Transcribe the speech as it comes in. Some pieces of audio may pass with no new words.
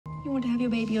You want to have your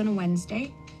baby on a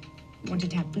Wednesday. You want it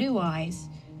to have blue eyes.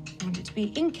 You want it to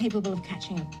be incapable of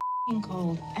catching a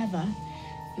cold ever.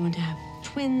 You want to have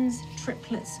twins,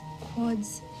 triplets,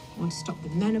 quads. You want to stop the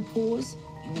menopause.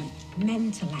 You want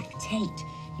men to lactate.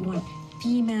 You want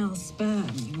female sperm.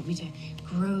 You want me to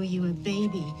grow you a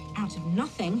baby out of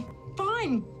nothing.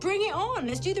 Fine, bring it on.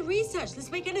 Let's do the research. Let's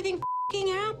make anything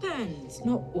happen. It's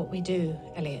not what we do,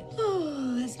 Elliot.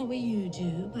 Oh, that's not what you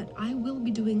do, but I will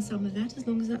be doing some of that as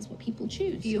long as that's what people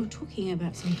choose. You're talking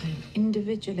about some kind of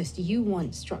individualist, you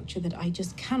want structure that I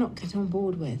just cannot get on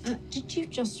board with. Did you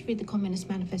just read the Communist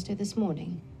Manifesto this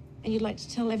morning? And you'd like to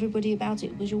tell everybody about it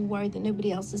because you're worried that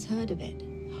nobody else has heard of it?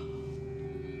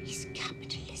 Is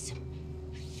capitalism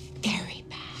very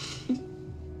bad?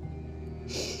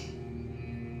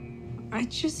 I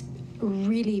just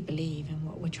really believe in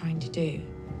what we're trying to do.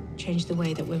 Change the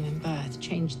way that women birth,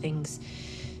 change things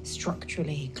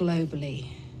structurally, globally.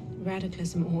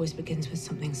 Radicalism always begins with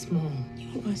something small.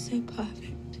 You are so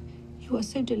perfect. You are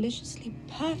so deliciously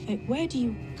perfect. Where do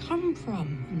you come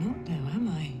from? I'm not though, am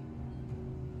I?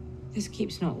 This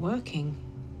keeps not working.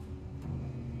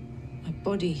 My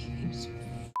body keeps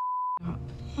up.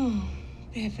 Oh,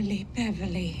 Beverly,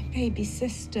 baby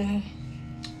sister.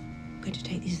 I'm going to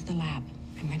take these to the lab.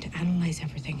 I'm going to analyze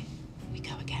everything. We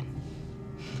go again.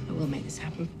 I will make this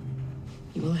happen.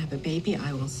 You will have a baby.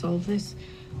 I will solve this.